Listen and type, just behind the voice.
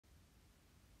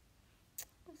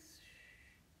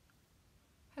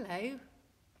hello.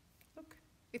 Look,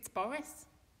 it's Boris.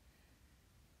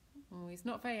 Oh, he's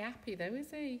not very happy though,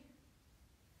 is he?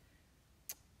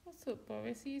 What's up,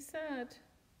 Boris? Are you sad?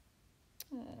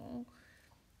 Oh,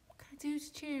 what can I do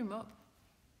to cheer him up?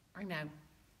 I know. I'm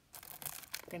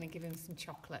going to give him some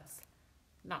chocolates.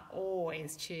 That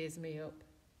always cheers me up.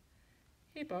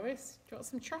 Here, Boris, do you want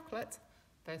some chocolate?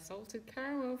 They're salted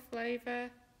caramel flavour.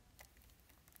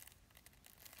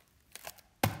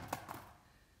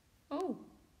 Oh,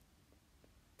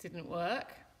 didn't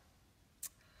work.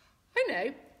 I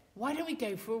know. Why don't we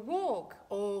go for a walk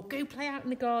or go play out in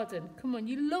the garden? Come on,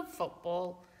 you love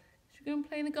football. Should we go and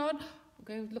play in the garden?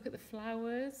 We'll go and look at the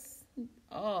flowers.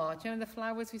 Oh, do you remember the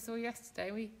flowers we saw yesterday?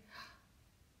 Do you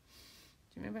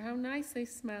remember how nice they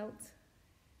smelt? Do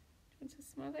you want to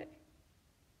smell it?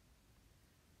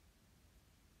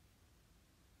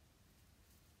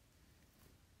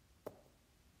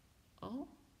 Oh,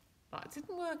 that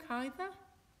didn't work either.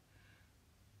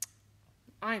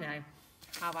 I know.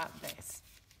 How about this?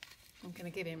 I'm going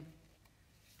to give him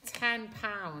 £10.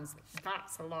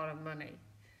 That's a lot of money.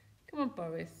 Come on,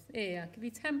 Boris. Here, I'll give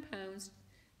you £10.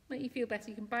 Make you feel better.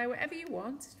 You can buy whatever you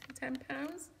want for £10.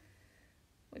 What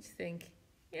do you think?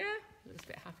 Yeah? Looks a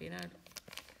bit happy now.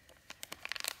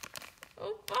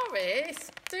 Oh,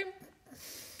 Boris,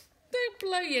 don't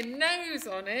blow your nose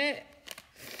on it.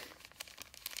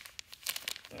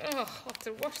 Oh, I'll have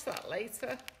to wash that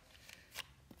later.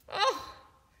 Oh,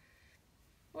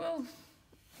 well,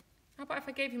 how about if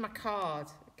I gave you my card,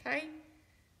 okay?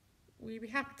 Will you be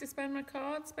happy to spend my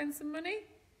card, spend some money?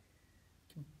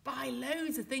 You can buy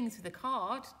loads of things with a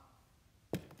card.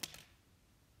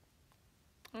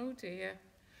 Oh dear.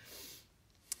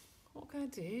 What can I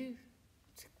do?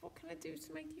 What can I do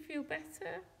to make you feel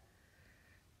better?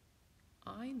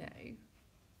 I know.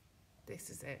 This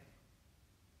is it.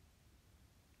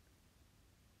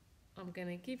 I'm going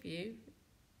to give you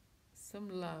some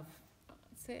love.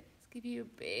 That's it. Let's give you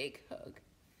a big hug.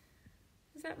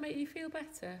 Does that make you feel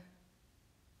better?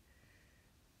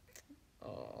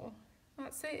 Oh,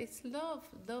 that's it. It's love.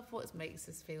 Love what makes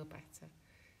us feel better.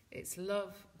 It's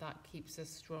love that keeps us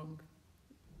strong.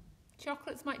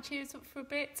 Chocolates might cheer us up for a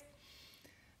bit.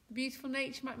 The beautiful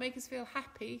nature might make us feel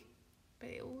happy, but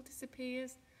it all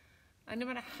disappears. And no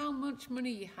matter how much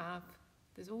money you have,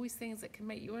 there's always things that can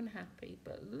make you unhappy,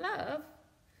 but love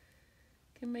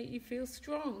can make you feel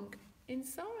strong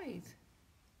inside.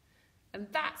 And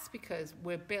that's because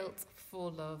we're built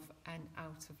for love and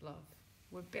out of love.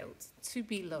 We're built to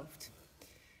be loved.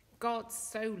 God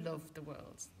so loved the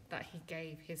world that he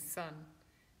gave his son,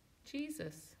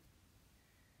 Jesus.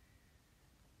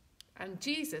 And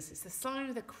Jesus, it's the sign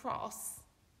of the cross,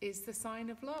 is the sign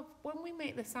of love. When we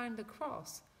make the sign of the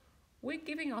cross, we're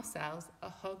giving ourselves a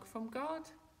hug from God.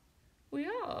 We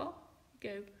are. We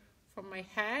go from my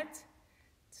head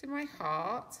to my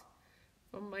heart,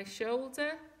 from my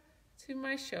shoulder to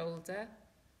my shoulder.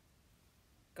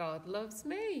 God loves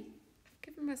me. I've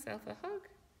given myself a hug.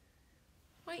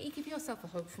 Why don't you give yourself a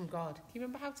hug from God? Can you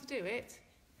remember how to do it?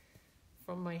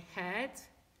 From my head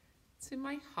to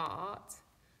my heart,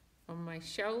 from my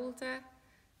shoulder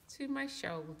to my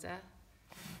shoulder,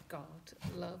 God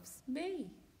loves me.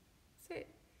 It.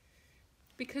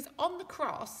 Because on the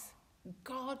cross,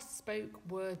 God spoke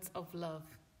words of love.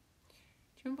 Do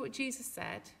you remember what Jesus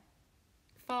said?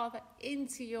 Father,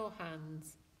 into your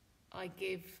hands I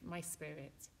give my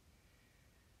spirit.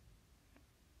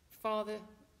 Father,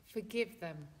 forgive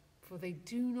them, for they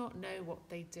do not know what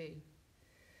they do.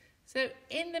 So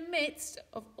in the midst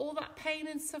of all that pain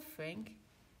and suffering,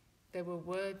 there were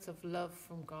words of love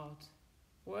from God.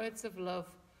 Words of love,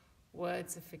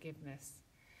 words of forgiveness.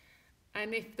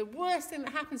 And if the worst thing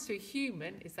that happens to a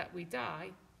human is that we die,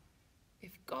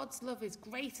 if God's love is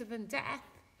greater than death,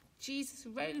 Jesus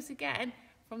rose again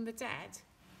from the dead,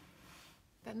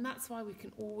 then that's why we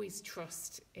can always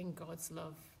trust in God's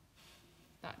love.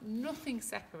 That nothing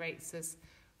separates us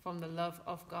from the love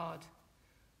of God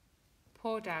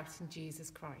poured out in Jesus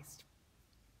Christ.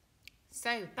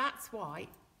 So that's why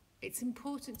it's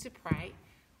important to pray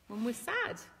when we're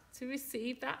sad, to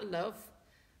receive that love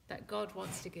that God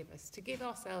wants to give us, to give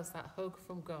ourselves that hug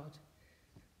from God.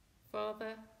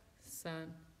 Father,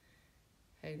 Son,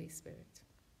 Holy Spirit.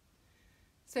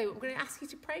 So I'm going to ask you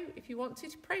to pray, if you want to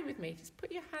pray with me. Just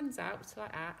put your hands out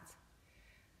like that.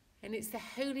 And it's the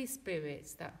Holy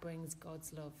Spirit that brings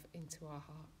God's love into our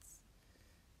hearts.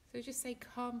 So just say,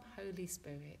 come, Holy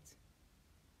Spirit.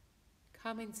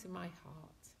 Come into my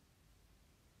heart.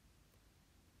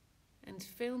 And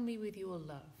fill me with your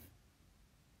love.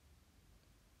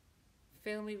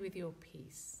 Fill me with your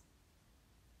peace.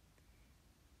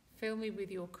 Fill me with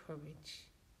your courage.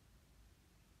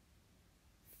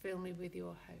 fill me with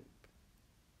your hope.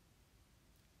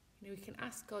 You know, we can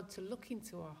ask God to look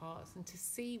into our hearts and to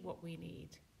see what we need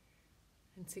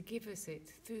and to give us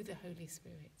it through the Holy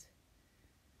Spirit.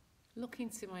 Look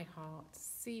into my heart,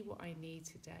 see what I need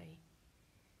today,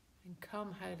 and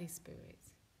come, Holy Spirit.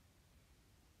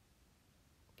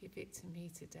 Give it to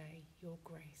me today, your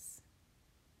grace,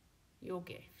 your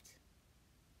gift.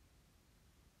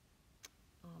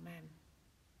 Amen.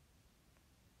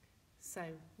 So,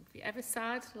 if you're ever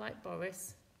sad like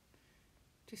Boris,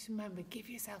 just remember, give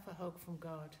yourself a hug from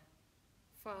God,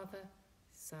 Father,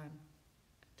 Son,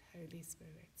 and Holy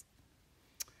Spirit.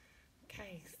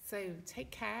 Okay, so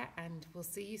take care and we'll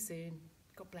see you soon.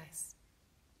 God bless.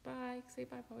 Bye. Say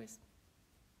bye, Boris.